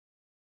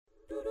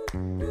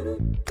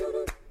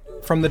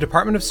From the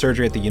Department of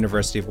Surgery at the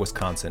University of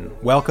Wisconsin,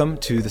 welcome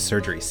to The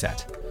Surgery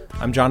Set.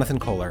 I'm Jonathan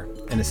Kohler,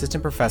 an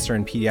assistant professor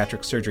in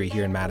pediatric surgery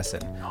here in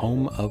Madison,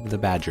 home of the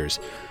Badgers.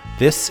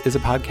 This is a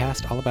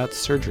podcast all about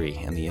surgery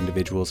and the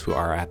individuals who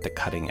are at the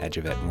cutting edge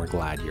of it, and we're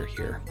glad you're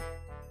here.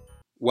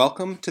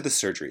 Welcome to The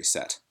Surgery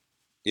Set.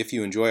 If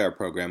you enjoy our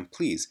program,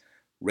 please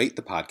rate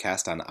the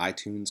podcast on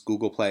iTunes,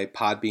 Google Play,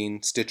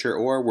 Podbean, Stitcher,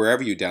 or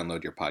wherever you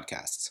download your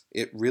podcasts.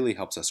 It really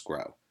helps us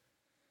grow.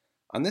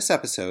 On this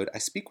episode, I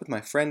speak with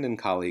my friend and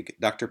colleague,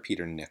 Dr.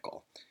 Peter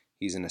Nickel.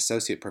 He's an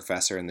associate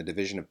professor in the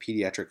Division of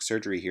Pediatric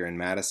Surgery here in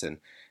Madison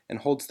and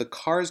holds the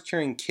Cars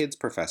Curing Kids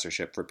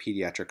Professorship for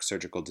Pediatric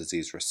Surgical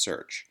Disease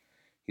Research.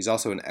 He's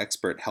also an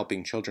expert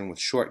helping children with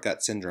short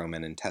gut syndrome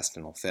and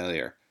intestinal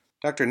failure.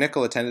 Dr.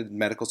 Nickel attended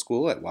medical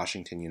school at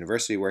Washington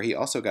University, where he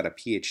also got a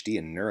PhD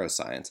in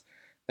neuroscience,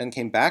 then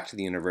came back to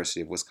the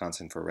University of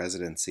Wisconsin for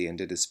residency and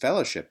did his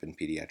fellowship in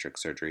pediatric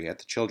surgery at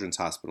the Children's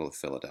Hospital of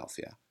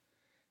Philadelphia.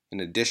 In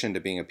addition to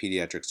being a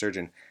pediatric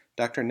surgeon,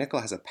 Dr.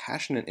 Nickel has a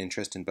passionate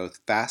interest in both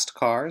fast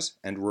cars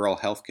and rural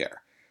healthcare.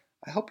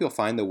 I hope you'll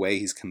find the way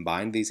he's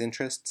combined these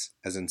interests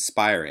as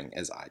inspiring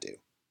as I do.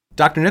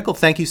 Dr. Nickel,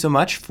 thank you so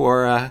much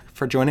for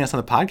joining us on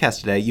the podcast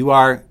today. You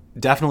are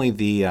definitely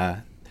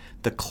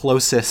the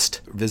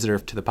closest visitor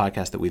to the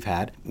podcast that we've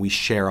had. We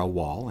share a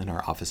wall in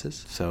our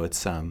offices, so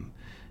it's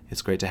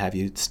great to have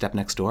you step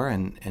next door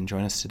and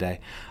join us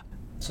today.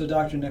 So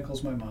Dr.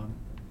 Nickel's my mom,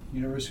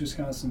 University of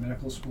Wisconsin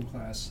Medical School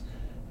class.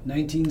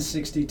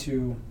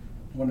 1962,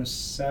 one of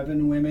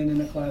 7 women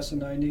in a class of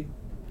 90.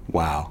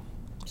 Wow.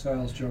 So I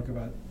always joke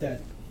about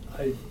that.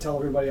 I tell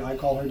everybody I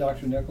call her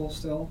Dr. Nickel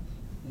still,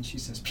 and she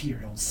says, "Peter,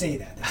 don't say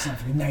that. That's not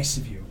very nice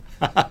of you."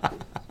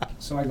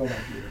 So I go by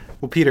Peter.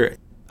 Well, Peter,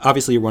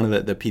 obviously you're one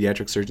of the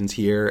pediatric surgeons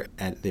here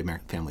at the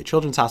American Family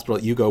Children's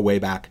Hospital. You go way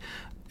back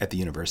at the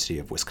University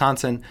of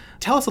Wisconsin.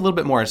 Tell us a little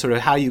bit more sort of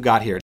how you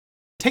got here.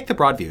 Take the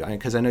broad view,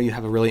 because I know you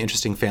have a really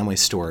interesting family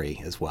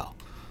story as well.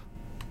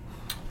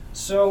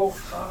 So,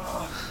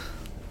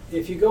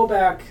 if you go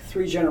back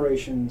 3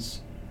 generations,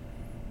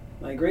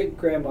 my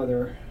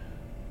great-grandmother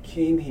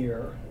came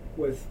here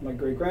with my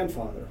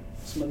great-grandfather.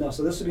 So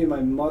this would be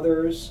my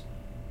mother's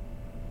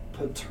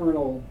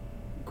paternal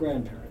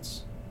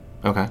grandparents.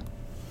 Okay.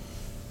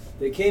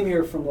 They came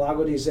here from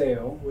Lago di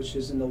Zeo, which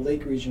is in the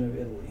lake region of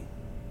Italy.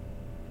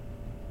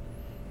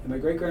 And my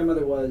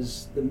great-grandmother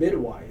was the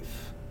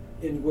midwife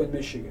in Gwin,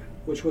 Michigan,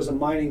 which was a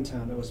mining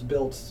town that was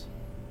built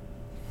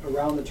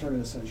around the turn of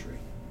the century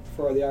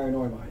for the iron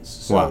ore mines.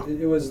 So wow.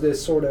 It was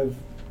this sort of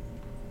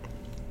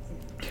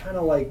kind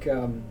of like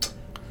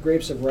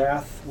Grapes of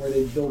Wrath, where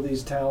they build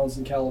these towns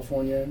in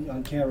California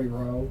on Cannery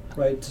Row,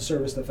 right, to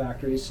service the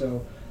factories.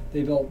 So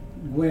they built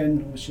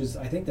Gwin, which is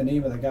I think the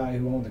name of the guy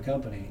who owned the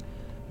company,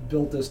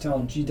 built this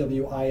town,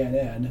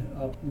 Gwinn,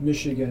 up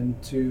Michigan,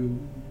 to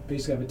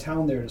basically have a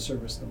town there to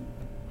service them.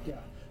 Yeah.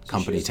 So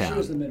town. She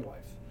was the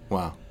midwife.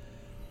 Wow.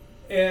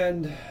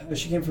 And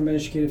she came from an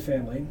educated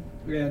family,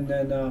 and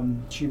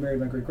then she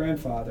married my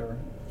great-grandfather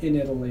in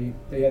Italy.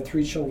 They had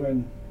 3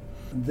 children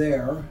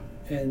there,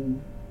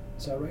 and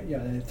is that right? Yeah,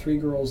 they had 3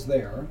 girls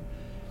there,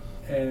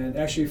 and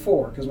actually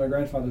 4, because my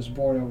grandfather was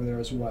born over there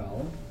as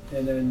well.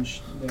 And then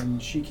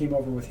she came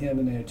over with him,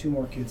 and they had 2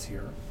 more kids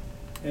here.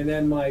 And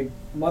then my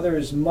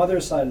mother's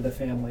side of the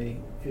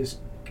family is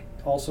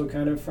also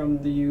kind of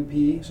from the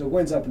UP. So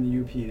Gwynn's up in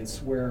the UP.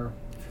 It's where,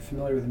 if you're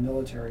familiar with the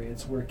military,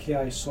 it's where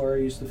K.I. Sawyer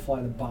used to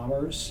fly the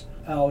bombers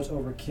out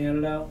over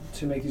Canada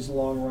to make these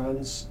long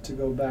runs to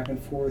go back and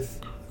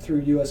forth through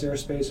U.S.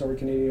 airspace over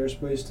Canadian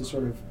airspace to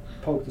sort of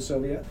poke the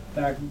Soviet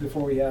back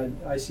before we had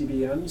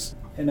ICBMs.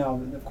 And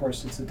now, of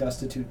course, it's a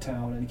destitute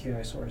town and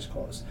K.I. Sawyer is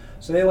closed.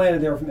 So they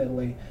landed there from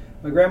Italy.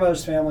 My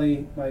grandmother's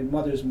family, my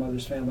mother's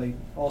family,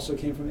 also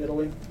came from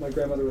Italy. My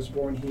grandmother was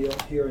born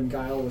here in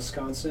Guile,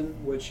 Wisconsin,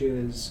 which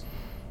is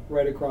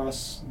right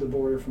across the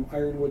border from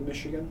Ironwood,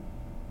 Michigan.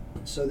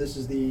 So this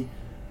is the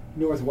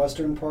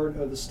northwestern part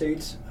of the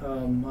state,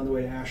 on the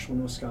way to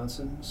Ashland,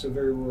 Wisconsin. So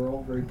very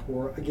rural, very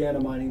poor. Again, a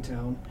mining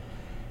town.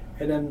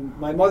 And then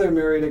my mother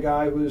married a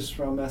guy who's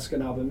from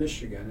Escanaba,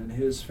 Michigan, and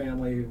his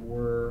family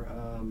were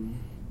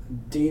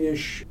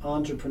Danish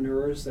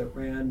entrepreneurs that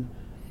ran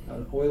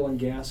an oil and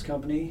gas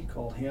company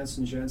called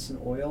Hansen Jensen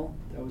Oil.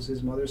 That was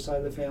his mother's side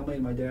of the family,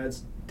 and my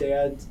dad's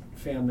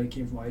family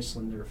came from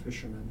Iceland. They're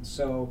fishermen.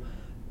 So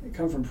they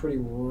come from pretty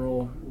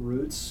rural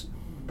roots,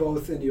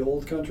 both in the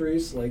old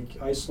countries,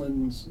 like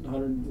Iceland's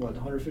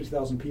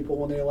 150,000 people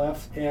when they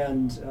left.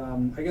 And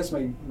I guess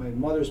my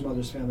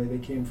mother's family, they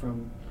came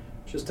from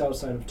just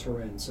outside of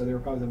Turin. So they were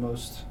probably the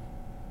most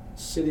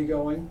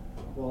city-going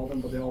of all of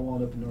them, but they all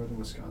wound up in northern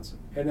Wisconsin.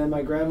 And then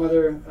my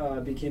grandmother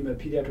became a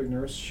pediatric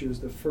nurse. She was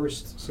the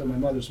first, so my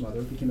mother's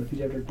mother became a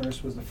pediatric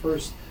nurse, was the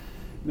first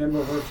member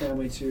of her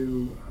family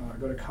to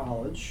go to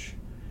college.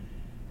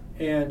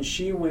 And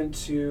she went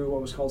to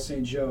what was called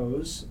St.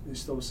 Joe's.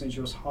 It's still St.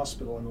 Joe's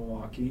Hospital in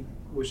Milwaukee,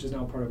 which is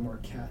now part of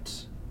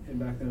Marquette. And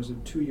back then it was a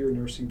 2-year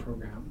nursing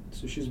program.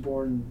 So she was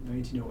born in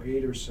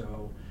 1908 or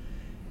so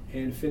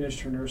and finished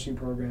her nursing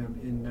program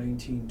in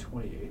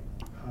 1928.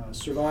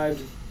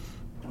 Survived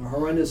a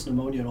horrendous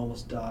pneumonia and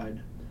almost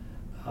died.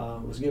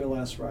 Was given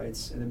last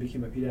rites and then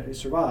became a pediatric.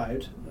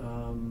 Survived,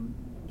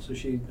 so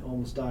she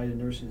almost died in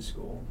nursing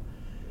school.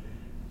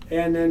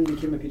 And then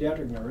became a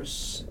pediatric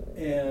nurse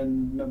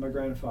and met my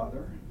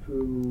grandfather,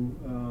 who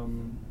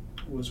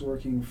was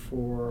working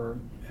for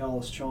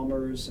Alice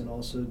Chalmers and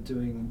also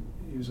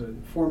he was a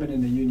foreman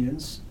in the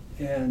unions.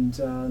 And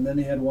then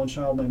he had one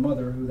child, my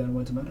mother, who then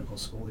went to medical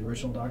school, the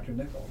original Dr.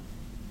 Nickel.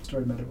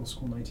 Started medical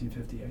school in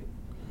 1958.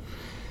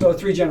 So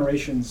 3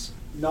 generations,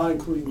 not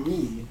including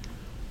me,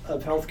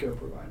 of healthcare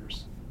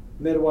providers.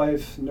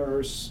 Midwife,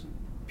 nurse,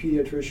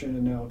 pediatrician,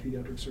 and now a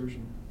pediatric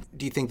surgeon.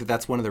 Do you think that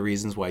that's one of the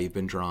reasons why you've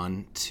been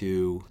drawn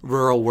to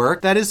rural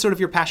work? That is sort of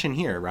your passion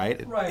here,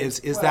 right? Right.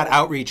 Is that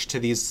outreach to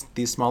these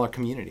smaller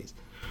communities?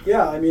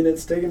 Yeah, I mean,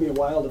 it's taken me a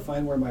while to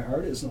find where my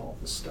heart is in all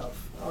this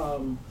stuff.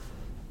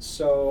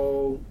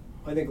 So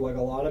I think like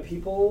a lot of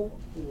people,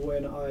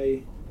 when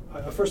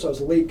at first I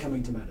was late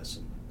coming to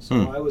medicine.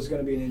 So I was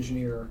going to be an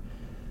engineer.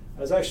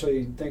 I was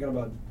actually thinking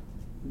about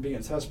being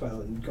a test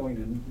pilot and going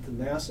to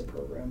the NASA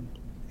program.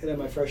 And then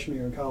my freshman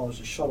year in college,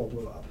 the shuttle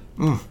blew up.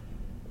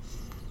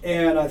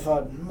 And I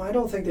thought, I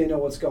don't think they know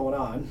what's going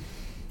on.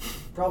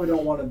 Probably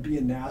don't want to be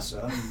in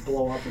NASA and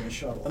blow up in a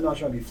shuttle. I'm not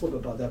trying to be flip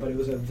about that, but it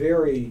was a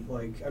very,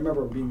 I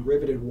remember being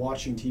riveted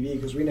watching TV,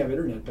 because we didn't have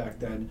internet back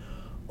then,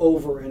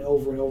 over and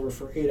over and over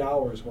for 8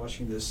 hours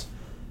watching this,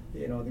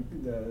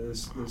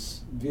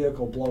 this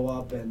vehicle blow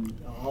up and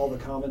all the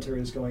commentary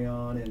that's going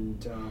on,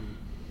 and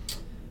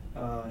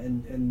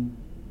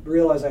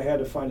realized I had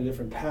to find a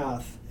different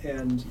path.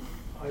 And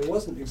I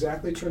wasn't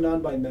exactly turned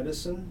on by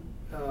medicine,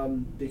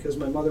 because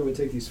my mother would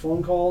take these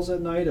phone calls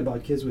at night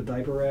about kids with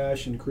diaper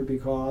rash and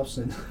croupy coughs,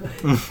 and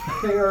I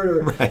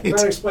heard her trying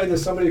to explain to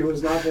somebody who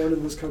was not born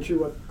in this country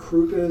what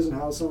croup is and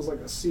how it sounds like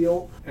a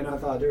seal. And I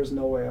thought, there's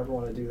no way I ever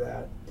want to do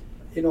that.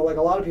 Like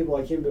a lot of people,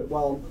 I came to it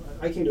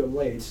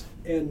late,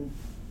 and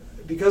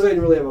because I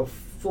didn't really have a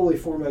fully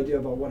formed idea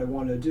about what I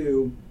wanted to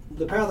do,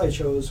 the path I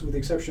chose, with the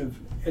exception of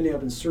ending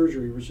up in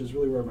surgery, which is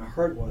really where my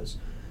heart was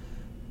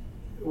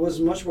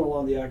much more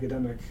along the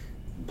academic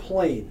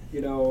plane,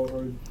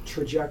 or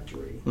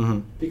trajectory,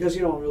 because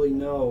you don't really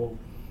know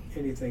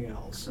anything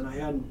else.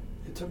 And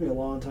it took me a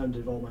long time to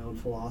develop my own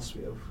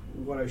philosophy of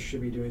what I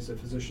should be doing as a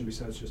physician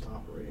besides just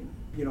operating.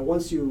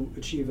 Once you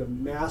achieve a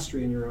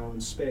mastery in your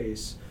own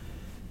space,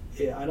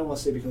 I don't want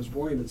to say it becomes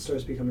boring, but it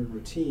starts becoming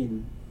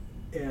routine.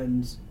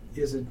 And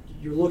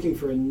you're looking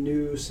for a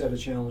new set of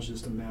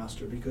challenges to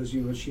master because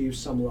you've achieved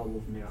some level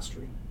of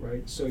mastery,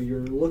 right? So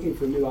you're looking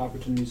for new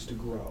opportunities to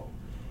grow.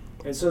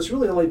 And so it's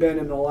really only been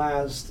in the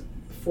last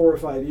 4 or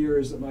 5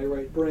 years that my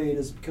right brain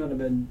has kind of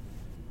been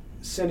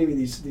sending me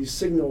these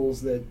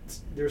signals that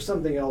there's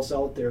something else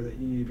out there that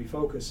you need to be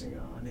focusing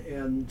on.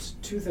 And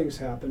 2 things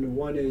happened.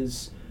 One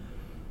is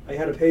I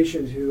had a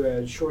patient who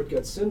had short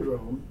gut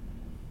syndrome,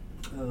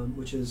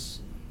 which is,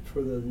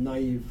 for the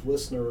naive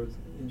listener,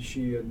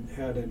 she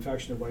had an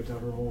infection that wiped out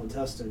her whole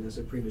intestine as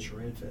a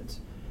premature infant.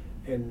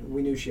 And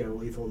we knew she had a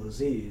lethal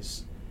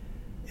disease.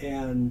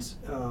 And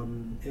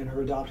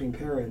her adopting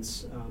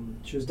parents,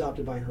 she was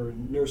adopted by her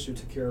nurse who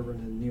took care of her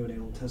in the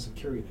neonatal intensive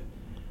care unit.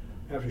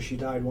 After she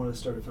died, wanted to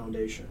start a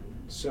foundation.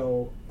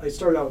 So I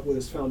started out with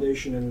this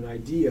foundation and an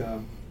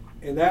idea,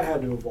 and that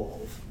had to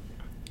evolve.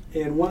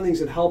 And one of the things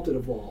that helped it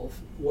evolve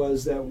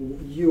was that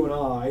you and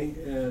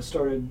I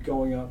started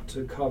going up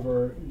to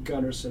cover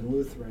Gunderson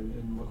Lutheran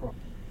in La Crosse.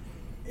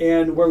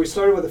 And where we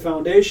started with the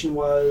foundation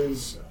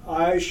was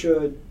I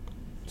should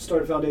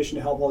start a foundation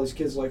to help all these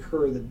kids like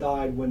her that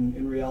died, when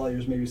in reality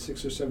there's maybe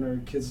 600 or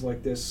 700 kids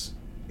like this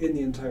in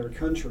the entire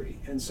country.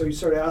 And so you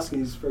start asking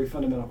these very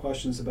fundamental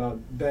questions about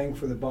bang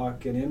for the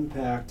buck and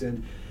impact,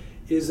 and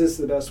is this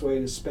the best way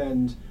to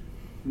spend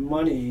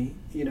money,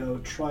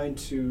 trying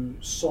to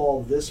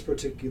solve this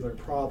particular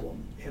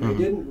problem. And I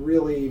didn't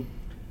really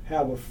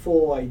have a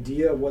full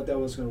idea of what that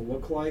was going to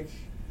look like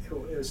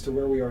as to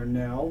where we are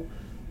now.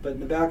 But in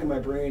the back of my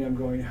brain, I'm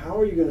going, how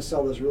are you going to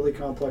sell this really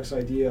complex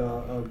idea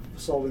of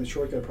solving the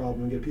shortcut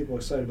problem and get people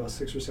excited about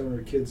 600 or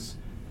 700 kids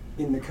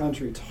in the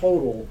country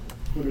total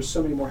when there's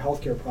so many more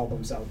healthcare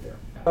problems out there?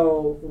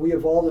 So we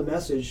evolved a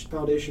message.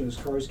 Foundation is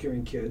Cars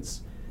Carrying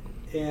Kids.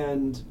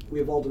 And we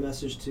evolved a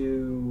message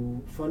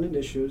to fund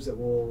initiatives that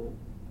will,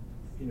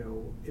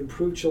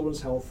 improve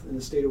children's health in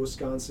the state of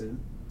Wisconsin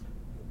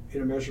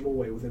in a measurable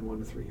way within 1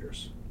 to 3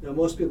 years. Now,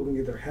 most people can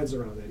get their heads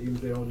around that, even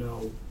if they don't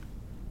know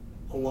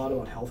a lot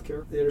about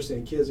healthcare. They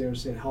understand kids, they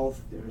understand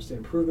health, they understand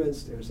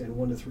improvements, they understand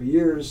 1 to 3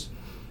 years.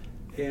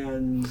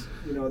 And,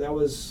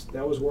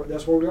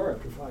 that's where we are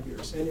after 5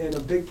 years. And a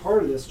big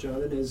part of this,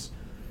 Jonathan, is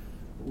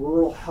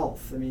rural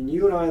health. I mean,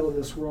 you and I live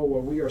in this world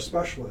where we are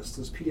specialists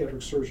as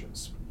pediatric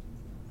surgeons.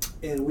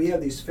 And we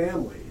have these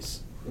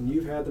families, and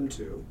you've had them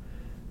too,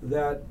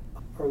 that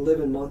are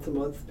living month to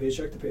month,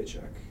 paycheck to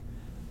paycheck.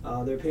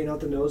 They're paying out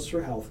the nose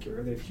for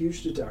healthcare. They have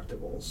huge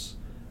deductibles.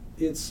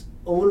 It's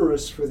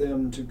onerous for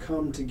them to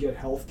come to get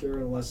healthcare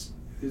unless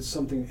it's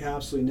something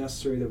absolutely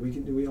necessary that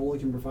we only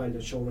can provide in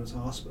a children's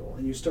hospital.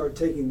 And you start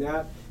taking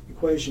that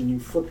equation, you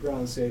flip it around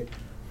and say,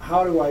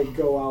 how do I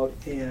go out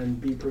and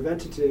be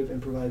preventative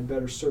and provide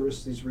better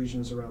service to these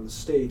regions around the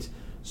state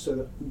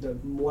so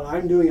that what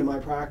I'm doing in my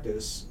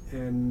practice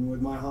and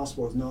with my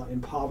hospital is not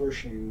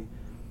impoverishing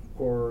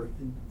or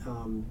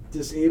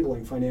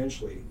disabling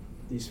financially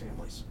these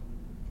families.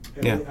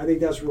 And Yeah. I think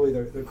that's really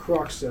the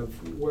crux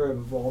of where I've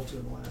evolved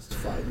in the last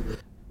 5 years.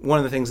 One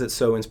of the things that's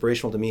so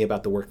inspirational to me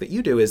about the work that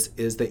you do is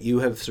that you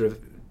have sort of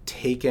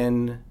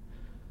taken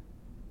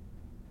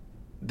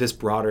this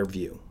broader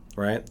view,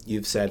 right?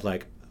 You've said,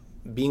 like,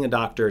 being a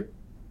doctor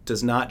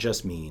does not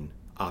just mean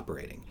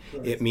operating.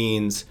 Right. It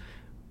means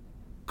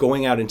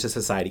going out into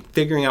society,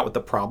 figuring out what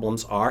the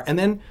problems are, and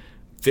then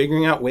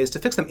figuring out ways to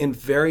fix them in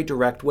very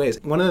direct ways.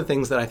 One of the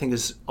things that I think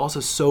is also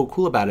so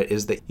cool about it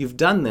is that you've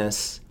done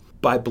this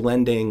by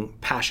blending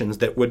passions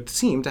that would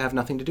seem to have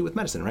nothing to do with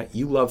medicine, right?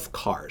 You love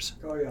cars.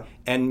 Oh, yeah.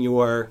 And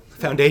your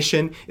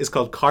foundation is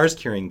called Cars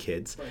Curing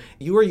Kids. Right.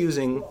 You are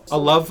using a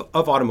love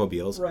of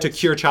automobiles Right. to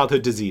cure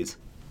childhood disease.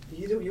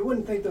 You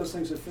wouldn't think those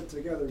things would fit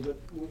together, but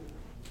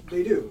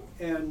they do.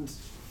 And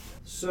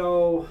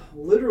so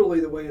literally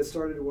the way it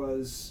started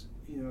was,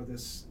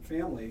 this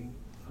family,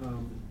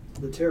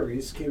 the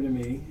Terrys, came to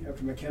me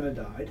after McKenna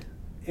died,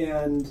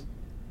 and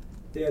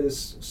they had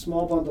this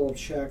small bundle of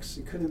checks.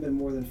 It couldn't have been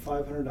more than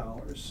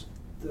 $500.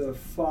 The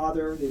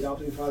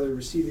adopting father,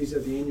 received these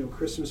at the annual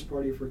Christmas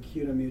party for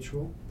CUNA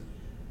Mutual.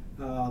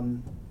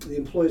 The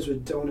employees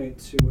would donate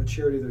to a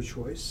charity of their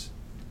choice.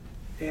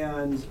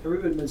 And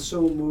everybody had been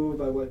so moved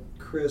by what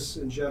Chris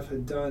and Jeff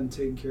had done,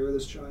 taking care of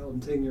this child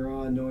and taking her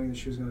on, knowing that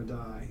she was going to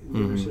die. And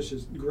gave her such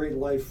a great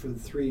life for the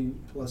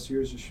 3+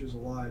 years that she was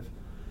alive,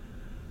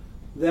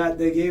 that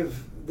they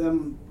gave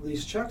them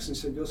these checks and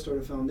said, go start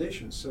a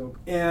foundation.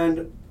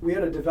 And we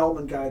had a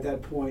development guy at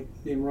that point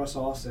named Russ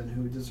Austin,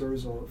 who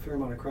deserves a fair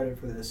amount of credit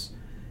for this.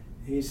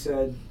 He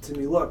said to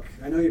me, look,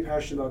 I know you're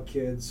passionate about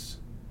kids.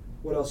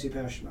 What else are you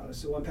passionate about? I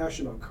said, well, I'm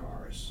passionate about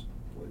cars.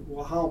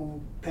 Well, how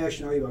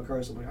passionate are you about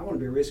cars? I'm like, I want to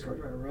be a race car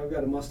driver. I've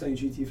got a Mustang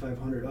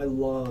GT500. I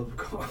love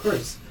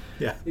cars.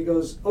 Yeah. He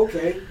goes,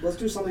 okay, let's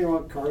do something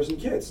about cars and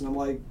kids. And I'm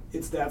like,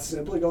 it's that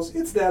simple? He goes,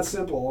 it's that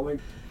simple. I'm like,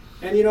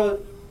 and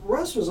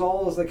Russ was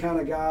always the kind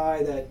of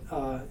guy that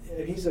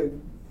he's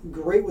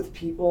great with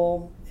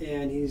people,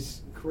 and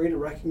he's great at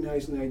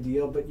recognizing the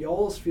ideal, but you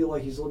always feel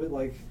like he's a little bit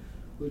like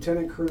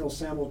Lieutenant Colonel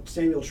Samuel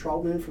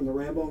Troutman from the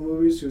Rambo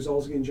movies, who's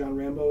always getting John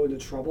Rambo into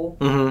trouble.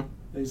 Mm-hmm.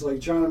 And he's like,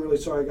 John, I'm really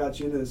sorry I got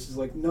you into this. He's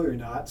like, no, you're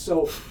not.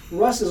 So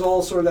Russ is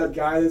all sort of that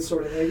guy that's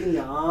sort of egging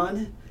you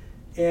on.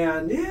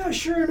 And, yeah,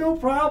 sure, no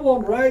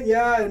problem, right?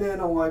 Yeah. And then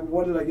I'm like,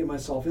 what did I get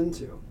myself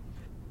into?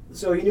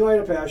 So he knew I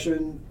had a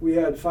passion. We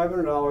had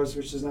 $500,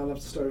 which is not enough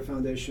to start a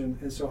foundation.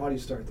 And so how do you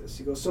start this?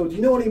 He goes, so do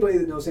you know anybody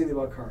that knows anything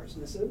about cars?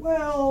 And I said,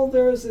 well,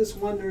 there's this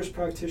one nurse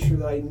practitioner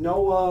that I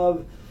know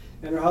of,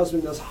 and her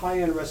husband does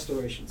high-end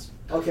restorations.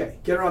 Okay,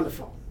 get her on the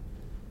phone.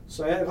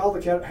 So I called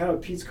the head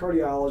of Pete's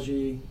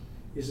cardiology.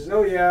 He says,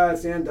 oh, yeah,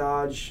 it's Ann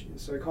Dodge.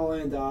 So I call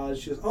Ann Dodge.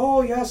 She goes,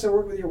 oh, yes, I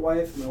work with your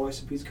wife. My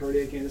wife's a Pete's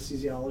cardiac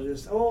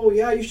anesthesiologist. Oh,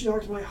 yeah, you should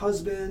talk to my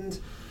husband.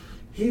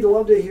 He'd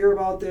love to hear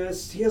about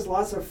this. He has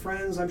lots of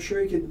friends. I'm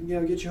sure he could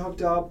get you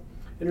hooked up.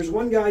 And there's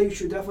one guy you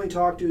should definitely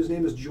talk to. His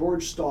name is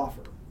George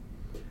Stauffer.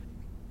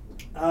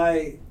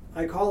 I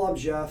call up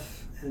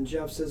Jeff, and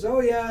Jeff says, oh,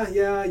 yeah,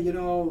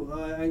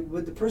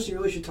 but the person you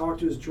really should talk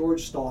to is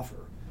George Stauffer.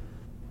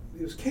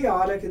 It was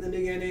chaotic in the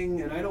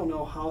beginning, and I don't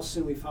know how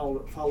soon we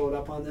followed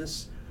up on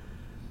this.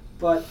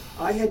 But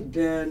I had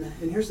been,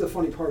 and here's the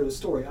funny part of the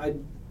story, I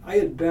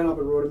had been up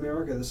at Road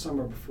America the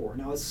summer before.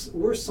 Now,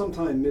 we're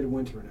sometime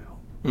midwinter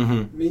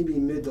now, maybe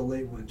mid to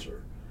late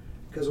winter.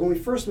 Because when we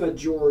first met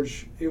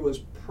George, it was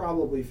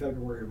probably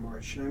February or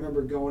March. And I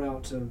remember going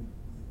out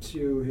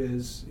to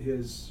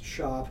his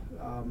shop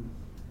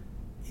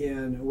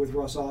with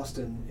Russ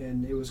Austin,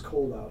 and it was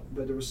cold out,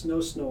 but there was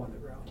no snow on the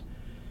ground.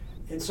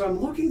 And so I'm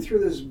looking through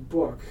this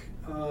book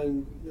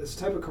on this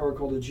type of car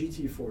called a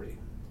GT40,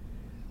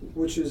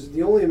 which is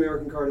the only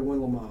American car to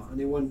win Le Mans. And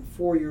they won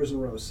 4 years in a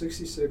row,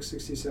 66,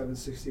 67,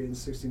 68, and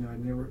 69.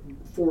 And they were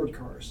Ford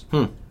cars.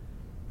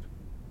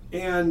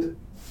 And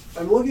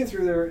I'm looking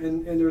through there,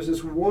 and there's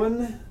this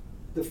one,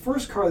 the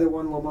first car that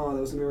won Le Mans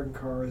that was an American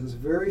car is this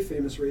very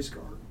famous race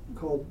car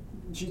called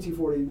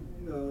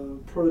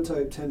GT40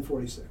 Prototype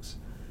 1046.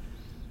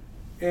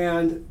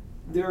 And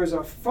there is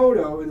a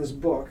photo in this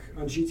book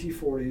on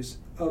GT40s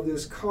of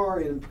this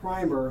car in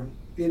primer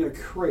in a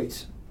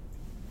crate.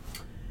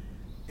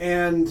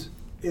 And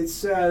it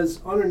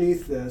says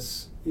underneath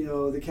this,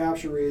 the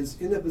caption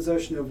reads, in the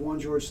possession of one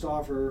George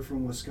Stauffer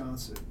from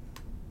Wisconsin.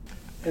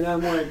 And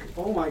I'm like,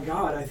 oh my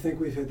God, I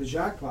think we've hit the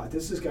jackpot.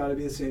 This has got to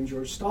be the same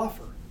George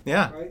Stauffer.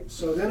 Yeah. Right?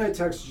 So then I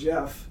text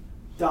Jeff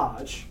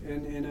Dodge,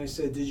 and I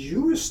said, did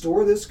you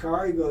restore this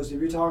car? He goes,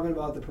 if you're talking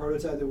about the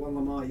prototype that won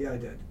Le Mans, yeah, I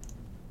did.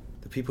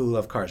 The people who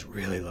love cars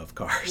really love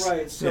cars.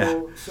 Right.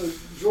 So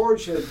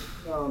George had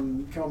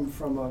come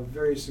from a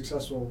very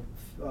successful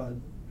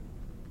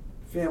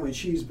family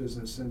cheese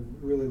business and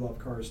really loved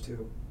cars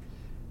too.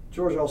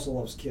 George also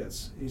loves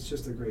kids. He's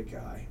just a great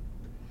guy.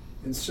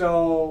 And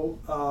so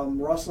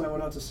Russ and I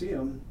went out to see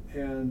him,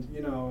 And,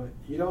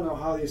 you don't know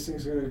how these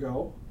things are going to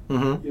go.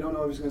 Mm-hmm. You don't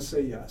know if he's going to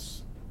say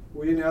yes.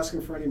 We didn't ask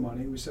him for any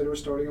money. We said we're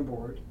starting a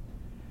board.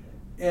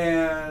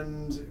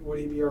 And would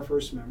he be our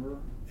first member?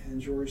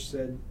 And George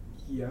said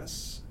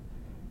yes.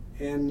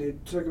 And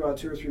it took about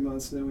 2 or 3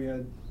 months, and then we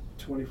had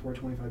 24,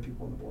 25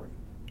 people on the board.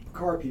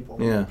 Car people,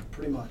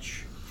 pretty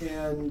much.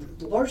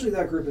 And largely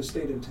that group has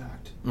stayed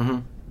intact. Mm-hmm.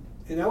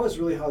 And that was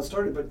really how it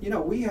started. But,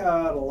 we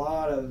had a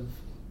lot of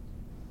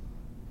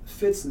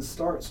fits and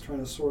starts trying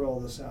to sort all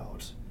this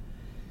out.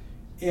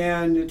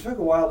 And it took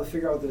a while to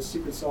figure out what the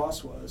secret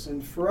sauce was.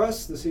 And for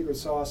us, the secret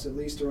sauce, at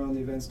least around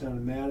the events down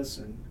in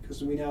Madison,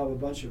 because we now have a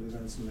bunch of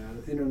events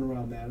in and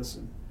around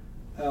Madison,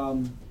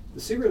 the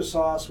secret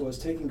sauce was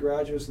taking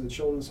graduates of the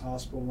Children's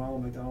Hospital and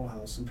Ronald McDonald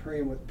House and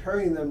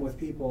pairing them with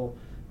people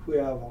who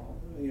have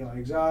an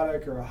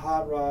exotic or a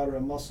hot rod or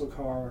a muscle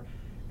car,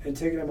 and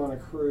taking them on a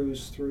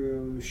cruise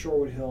through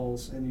Shorewood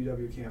Hills and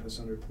UW campus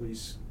under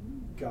police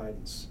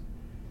guidance.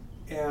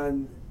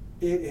 And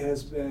it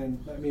has been,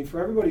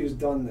 for everybody who's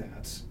done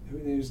that,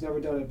 who's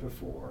never done it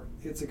before,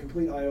 it's a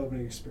complete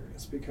eye-opening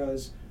experience,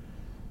 because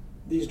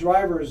these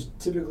drivers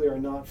typically are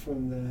not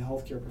from the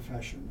healthcare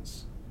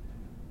professions.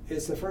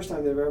 It's the first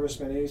time they've ever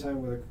spent any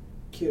time with a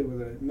kid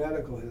with a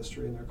medical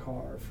history in their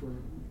car for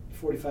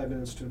 45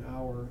 minutes to an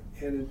hour,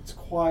 and it's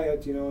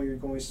quiet, you're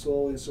going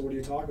slowly, so what do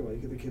you talk about? You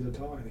get the kid to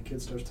talk, and the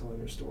kid starts telling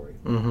their story.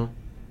 Mm-hmm.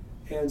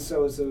 And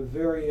so it's a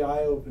very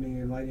eye-opening,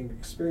 enlightening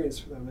experience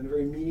for them, and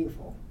very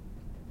meaningful.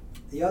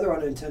 The other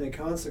unintended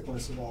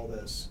consequence of all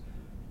this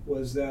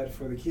was that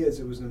for the kids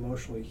it was an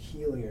emotionally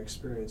healing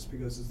experience,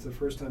 because it's the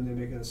first time they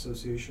make an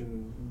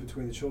association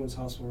between the Children's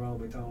Hospital and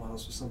Ronald McDonald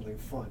House with something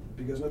fun.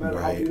 Because no matter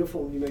how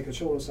beautiful you make a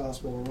Children's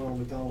Hospital or Ronald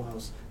McDonald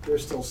House, they're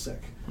still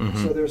sick.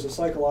 Mm-hmm. So there's a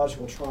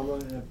psychological trauma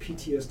and a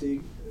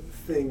PTSD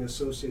thing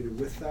associated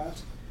with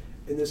that,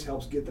 and this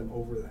helps get them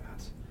over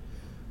that.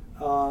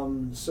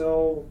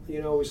 So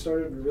we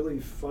started really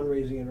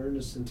fundraising in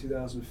earnest in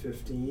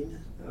 2015,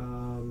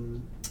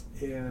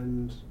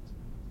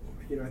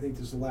 and I think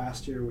this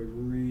last year we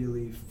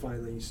really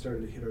finally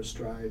started to hit our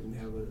stride and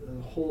have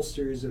a whole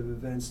series of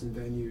events and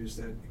venues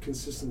that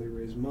consistently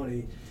raise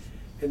money.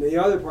 And the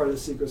other part of the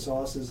secret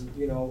sauce is,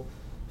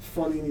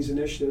 funding these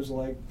initiatives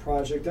like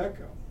Project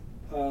Echo,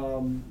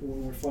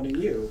 when we're funding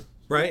you.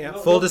 Right, yeah.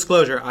 Full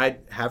disclosure, I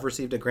have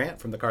received a grant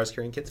from the Cars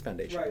Carrying Kids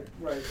Foundation.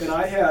 Right. And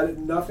I had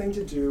nothing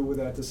to do with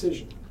that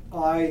decision.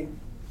 I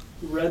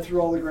read through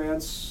all the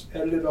grants,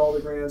 edited all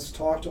the grants,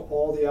 talked to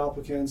all the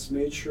applicants,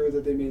 made sure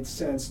that they made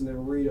sense and they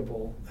were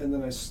readable. And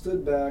then I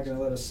stood back and I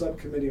let a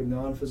subcommittee of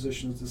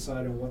non-physicians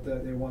decide on what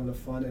they wanted to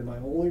fund. And my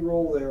only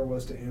role there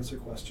was to answer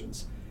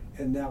questions.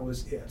 And that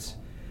was it.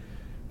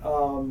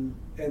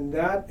 And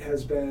that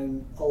has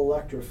been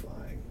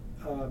electrifying,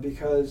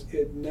 because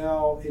it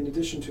now, in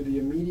addition to the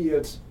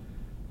immediate,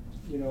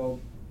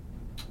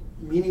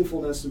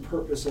 meaningfulness and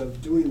purpose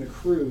of doing the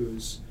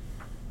cruise,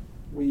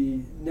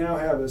 we now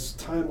have this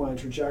timeline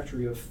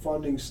trajectory of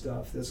funding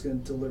stuff that's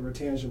going to deliver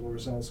tangible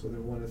results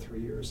within 1 to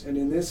 3 years. And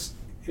in this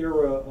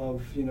era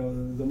of the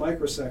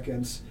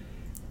microseconds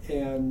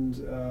and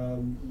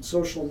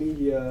social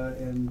media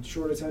and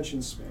short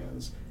attention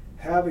spans,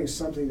 having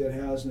something that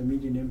has an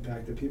immediate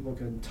impact that people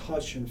can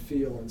touch and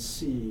feel and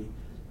see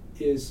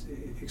is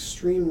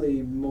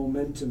extremely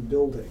momentum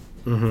building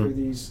for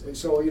these.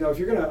 So if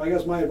you're gonna, I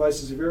guess my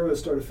advice is, if you're going to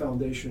start a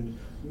foundation,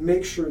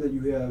 make sure that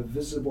you have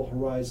visible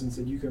horizons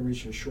that you can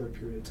reach in a short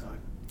period of time.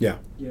 Yeah.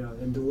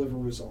 And deliver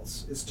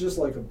results. It's just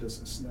like a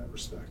business in that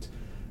respect.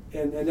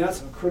 And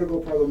that's a critical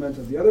part of the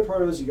momentum. The other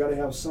part of it is you got to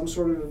have some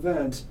sort of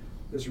event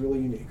that's really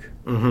unique.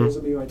 Mm-hmm. Those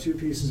would be my 2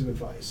 pieces of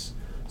advice.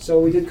 So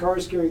we did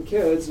Cars Carrying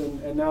Kids,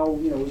 and now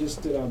we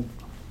just did a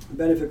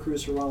benefit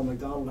cruise for Ronald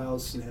McDonald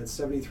House and had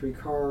 73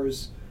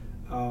 cars,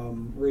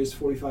 raised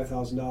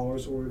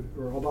 $45,000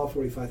 or about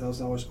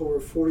 $45,000, over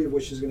 40 of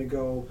which is going to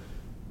go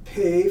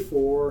pay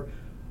for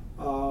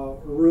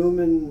room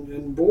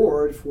and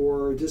board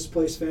for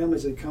displaced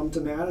families that come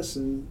to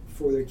Madison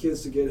for their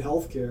kids to get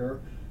health care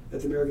at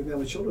the American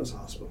Family Children's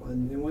Hospital.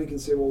 And one can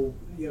say, well,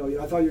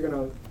 I thought you were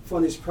going to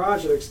fund these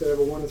projects that have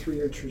a 1 to 3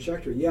 year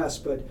trajectory. Yes,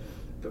 but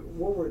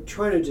what we're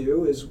trying to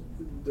do is,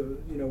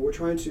 we're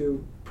trying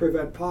to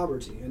prevent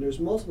poverty, and there's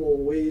multiple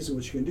ways in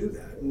which you can do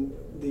that. And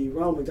the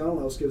Ronald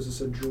McDonald House gives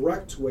us a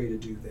direct way to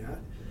do that,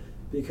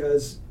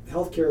 because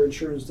healthcare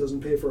insurance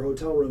doesn't pay for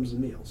hotel rooms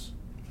and meals.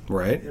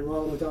 Right. And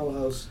Ronald McDonald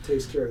House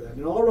takes care of that.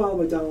 And all Ronald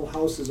McDonald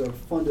Houses are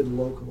funded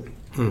locally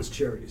as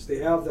charities. They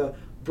have the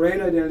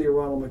brand identity of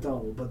Ronald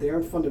McDonald, but they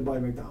aren't funded by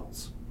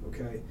McDonald's.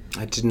 Okay.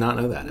 I did not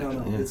know that. No.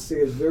 Yeah. They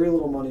get very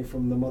little money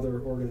from the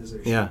mother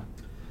organization. Yeah.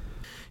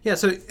 Yeah,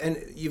 so,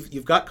 and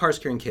you've got Cars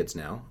Carrying Kids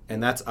now,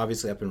 and that's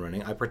obviously up and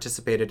running. I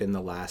participated in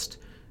the last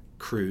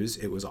cruise.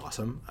 It was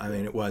awesome. I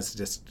mean, it was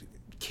just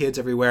kids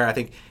everywhere. I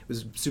think it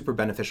was super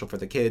beneficial for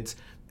the kids.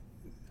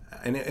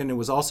 And it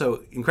was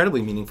also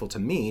incredibly meaningful to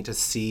me to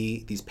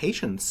see these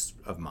patients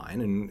of mine,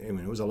 and I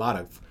mean, it was a lot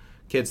of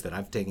kids that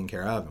I've taken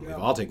care of, and we've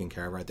all taken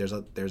care of, right? There's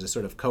a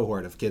sort of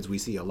cohort of kids we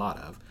see a lot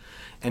of.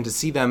 And to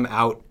see them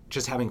out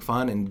just having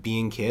fun and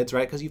being kids,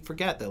 right? Because you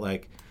forget that,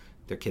 like,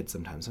 their kids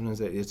sometimes. Sometimes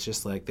it's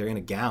just like they're in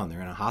a gown,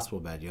 they're in a hospital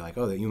bed. You're like,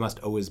 oh, you must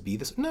always be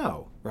this.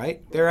 No,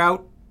 right? They're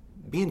out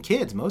being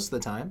kids most of the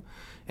time.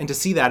 And to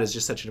see that is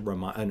just such an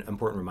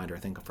important reminder, I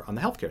think, on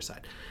the healthcare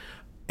side.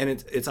 And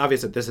it's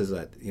obvious that this is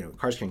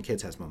Cars Carrying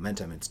Kids has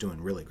momentum. It's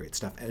doing really great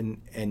stuff.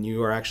 And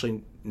you are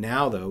actually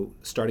now, though,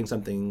 starting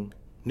something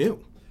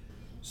new.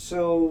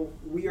 So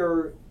we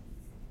are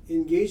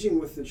engaging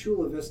with the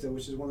Chula Vista,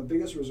 which is one of the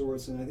biggest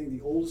resorts, and I think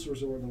the oldest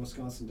resort in the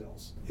Wisconsin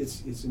Dells.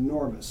 It's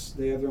enormous.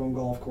 They have their own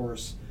golf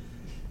course.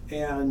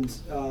 And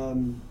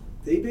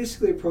they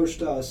basically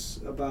approached us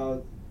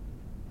about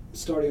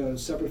starting a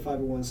separate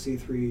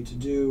 501c3 to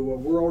do what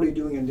we're already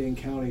doing in Dane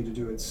County, to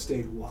do it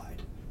statewide.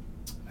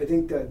 I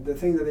think that the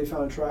thing that they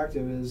found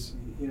attractive is,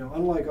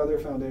 unlike other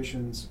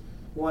foundations,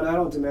 one, I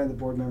don't demand that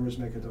board members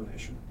make a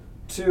donation.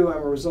 Two,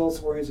 I'm a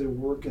results-oriented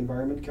work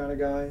environment kind of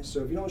guy,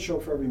 so if you don't show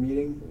up for every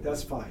meeting,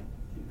 that's fine.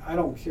 I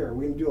don't care.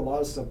 We can do a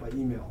lot of stuff by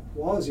email. As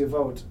long as you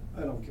vote,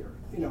 I don't care.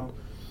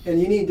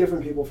 And you need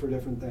different people for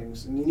different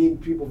things, and you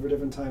need people for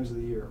different times of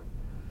the year.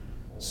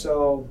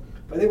 So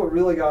I think what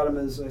really got them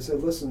is I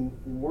said, listen,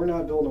 we're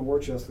not building a war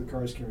chest with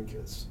Cars Carrying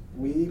Kids.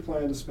 We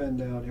plan to spend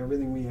down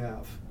everything we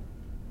have,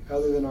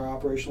 other than our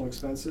operational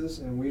expenses,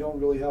 and we don't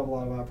really have a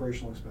lot of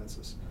operational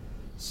expenses.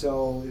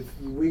 So if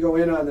we go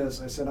in on this,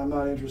 I said, I'm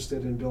not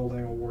interested in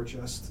building a war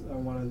chest. I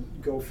want to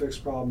go fix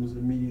problems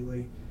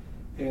immediately.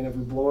 And if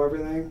we blow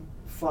everything,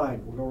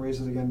 fine, we'll go raise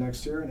it again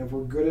next year. And if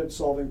we're good at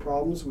solving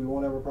problems, we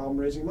won't have a problem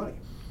raising money.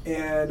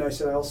 And I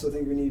said, I also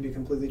think we need to be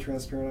completely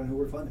transparent on who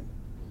we're funding.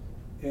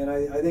 And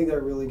I think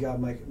that really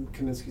got Mike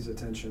Kaminsky's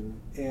attention.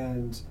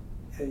 And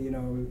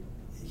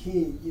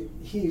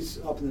he's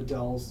up in the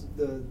Dells.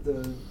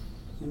 The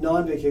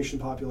non-vacation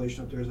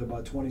population up there is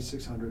about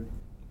 2,600.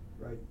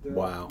 Right.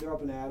 Wow. They're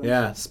up in Adams.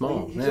 Yeah,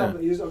 small.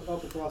 He's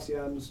up across the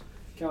Adams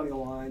County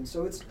line,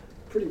 so it's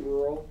pretty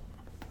rural.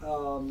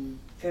 And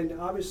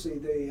obviously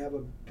they have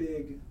a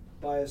big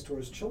bias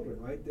towards children,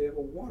 right? They have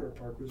a water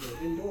park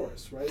resort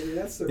indoors, right? I mean,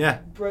 that's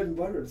their bread and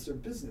butter. It's their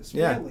business,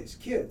 families,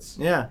 kids.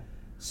 Yeah.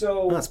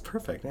 So that's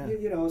perfect. Yeah.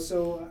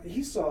 So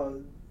he saw,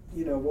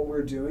 what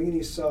we're doing, and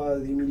he saw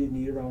the immediate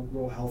need around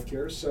rural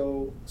healthcare.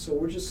 So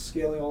we're just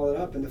scaling all that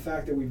up, and the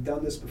fact that we've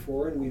done this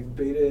before and we've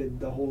betaed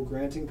the whole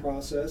granting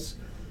process.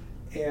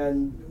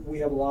 And we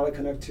have a lot of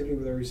connectivity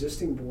with our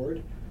existing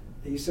board.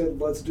 He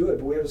said, let's do it,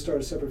 but we have to start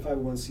a separate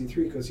 501c3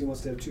 because he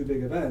wants to have two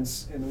big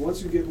events. And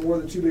once you get more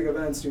than two big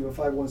events, you have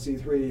a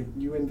 501c3,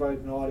 you invite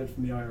an audit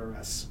from the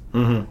IRS.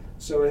 Mm-hmm.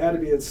 So it had to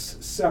be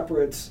its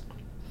separate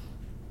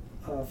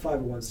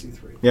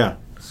 501c3. Yeah.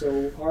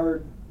 So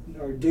our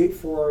date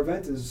for our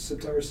event is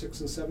September 6th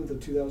and 7th of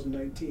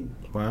 2019.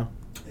 Wow.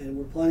 And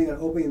we're planning on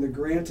opening the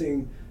grant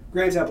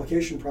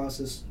application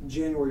process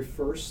January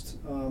 1st.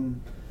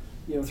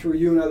 Through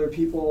you and other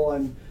people,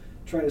 I'm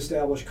trying to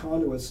establish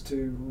conduits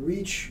to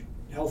reach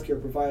healthcare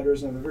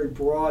providers, and I have a very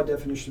broad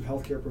definition of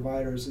healthcare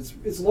providers.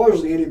 It's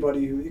largely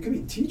anybody who, it could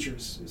be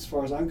teachers as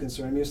far as I'm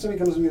concerned. I mean, if somebody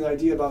comes to me with an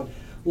idea about,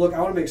 look, I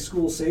want to make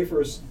schools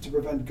safer to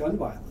prevent gun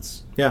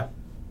violence. Yeah.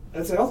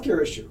 That's a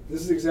healthcare issue.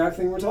 This is the exact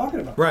thing we're talking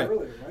about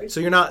earlier, right? So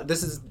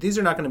these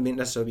are not going to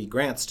necessarily be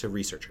grants to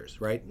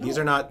researchers, right? No. These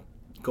are not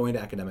going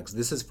to academics.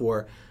 This is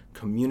for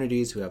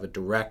communities who have a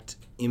direct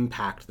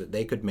impact that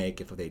they could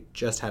make if they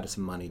just had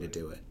some money to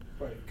do it.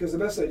 Right, because the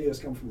best ideas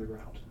come from the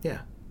ground.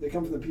 Yeah. They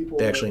come from the people.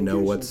 They actually know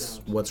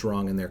what's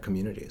wrong in their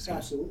communities.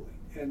 Absolutely.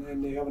 Yeah.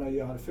 And they have an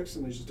idea how to fix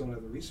them, they just don't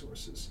have the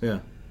resources. Yeah.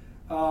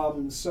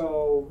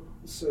 So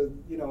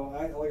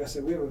like I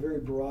said, we have a very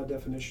broad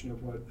definition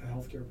of what a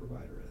healthcare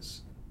provider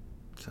is.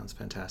 Sounds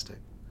fantastic.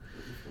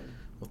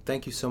 Well,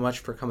 thank you so much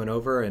for coming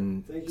over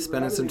and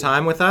spending some me.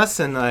 Time with us.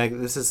 And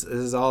this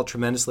is all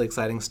tremendously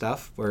exciting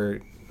stuff. We're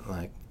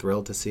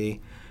thrilled to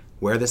see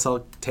where this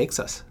all takes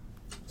us.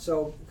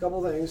 So a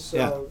couple things.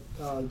 So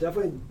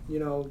definitely,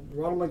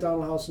 Ronald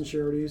McDonald House and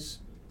Charities,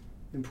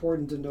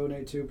 important to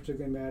donate to,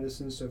 particularly in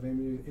Madison. So if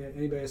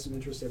anybody has some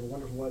interest, they have a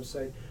wonderful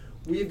website.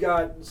 We've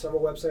got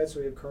several websites.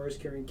 We have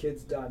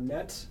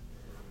carscarryingkids.net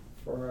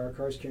for our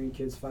Cars Carrying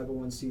Kids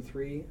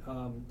 501c3.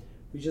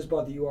 We just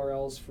bought the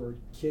URLs for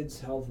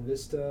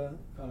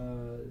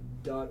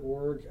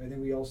kidshealthvista.org. I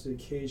think we also did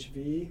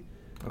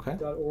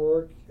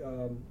KHV.org,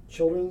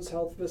 Children's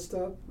Health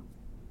Vista,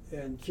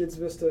 and Kids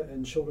Vista,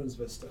 and Children's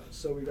Vista.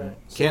 So we got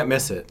can't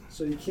miss it.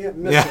 So you can't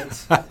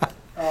miss it.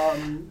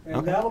 And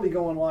that'll be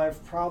going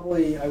live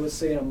probably, I would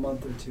say, in a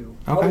month or two.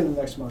 Probably in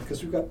the next month,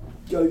 because we've got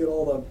to get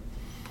all the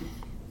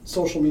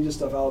social media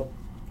stuff out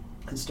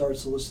and start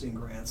soliciting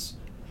grants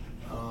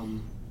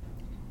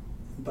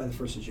by the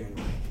 1st of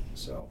January.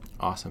 So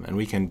awesome, and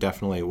we can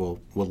definitely we'll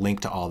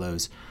link to all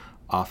those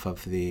off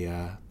of the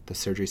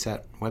Surgery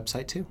Set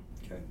website too.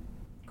 Okay,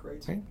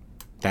 great.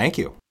 Thank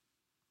you.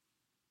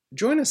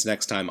 Join us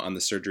next time on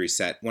The Surgery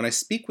Set when I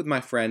speak with my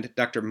friend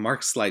Dr.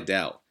 Mark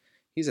Slidell.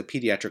 He's a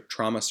pediatric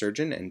trauma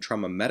surgeon and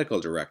trauma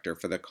medical director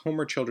for the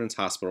Comer Children's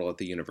Hospital at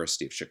the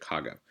University of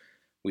Chicago.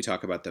 We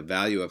talk about the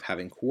value of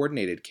having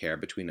coordinated care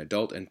between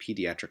adult and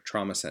pediatric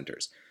trauma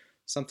centers,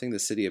 something the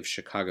city of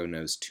Chicago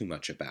knows too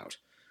much about.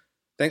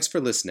 Thanks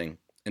for listening,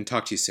 and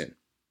talk to you soon.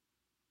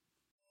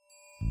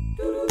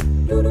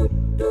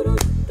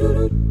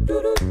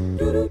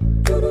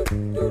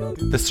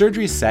 The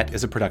Surgery Set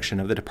is a production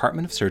of the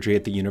Department of Surgery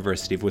at the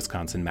University of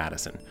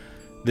Wisconsin-Madison.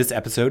 This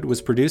episode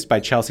was produced by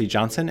Chelsea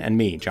Johnson and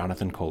me,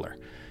 Jonathan Kohler.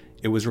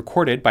 It was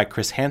recorded by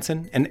Chris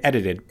Hansen and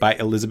edited by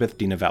Elizabeth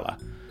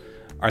DiNovella.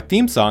 Our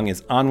theme song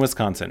is On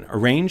Wisconsin,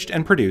 arranged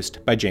and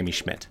produced by Jamie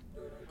Schmidt.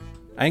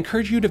 I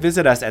encourage you to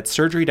visit us at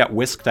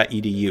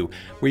surgery.wisc.edu,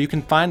 where you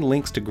can find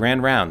links to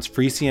grand rounds,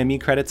 free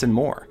CME credits, and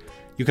more.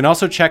 You can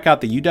also check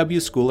out the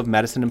UW School of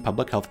Medicine and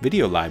Public Health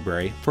video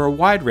library for a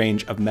wide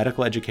range of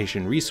medical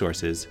education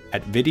resources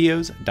at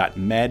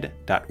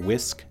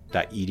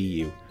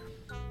videos.med.wisc.edu.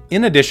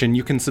 In addition,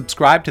 you can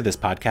subscribe to this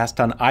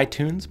podcast on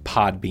iTunes,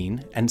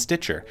 Podbean, and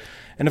Stitcher.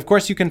 And of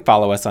course, you can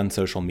follow us on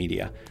social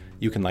media.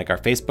 You can like our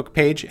Facebook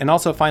page and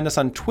also find us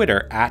on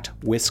Twitter at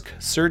Wisc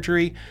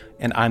Surgery,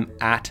 and I'm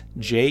at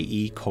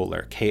J.E.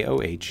 Kohler,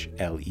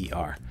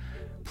 Kohler.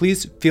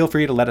 Please feel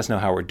free to let us know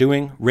how we're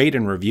doing, rate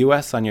and review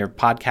us on your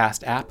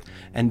podcast app,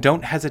 and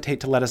don't hesitate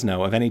to let us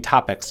know of any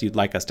topics you'd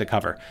like us to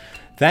cover.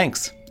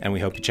 Thanks, and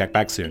we hope you check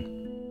back soon.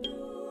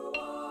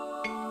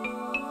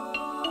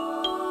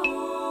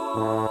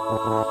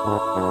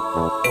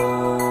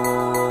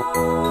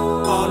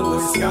 On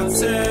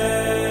Wisconsin.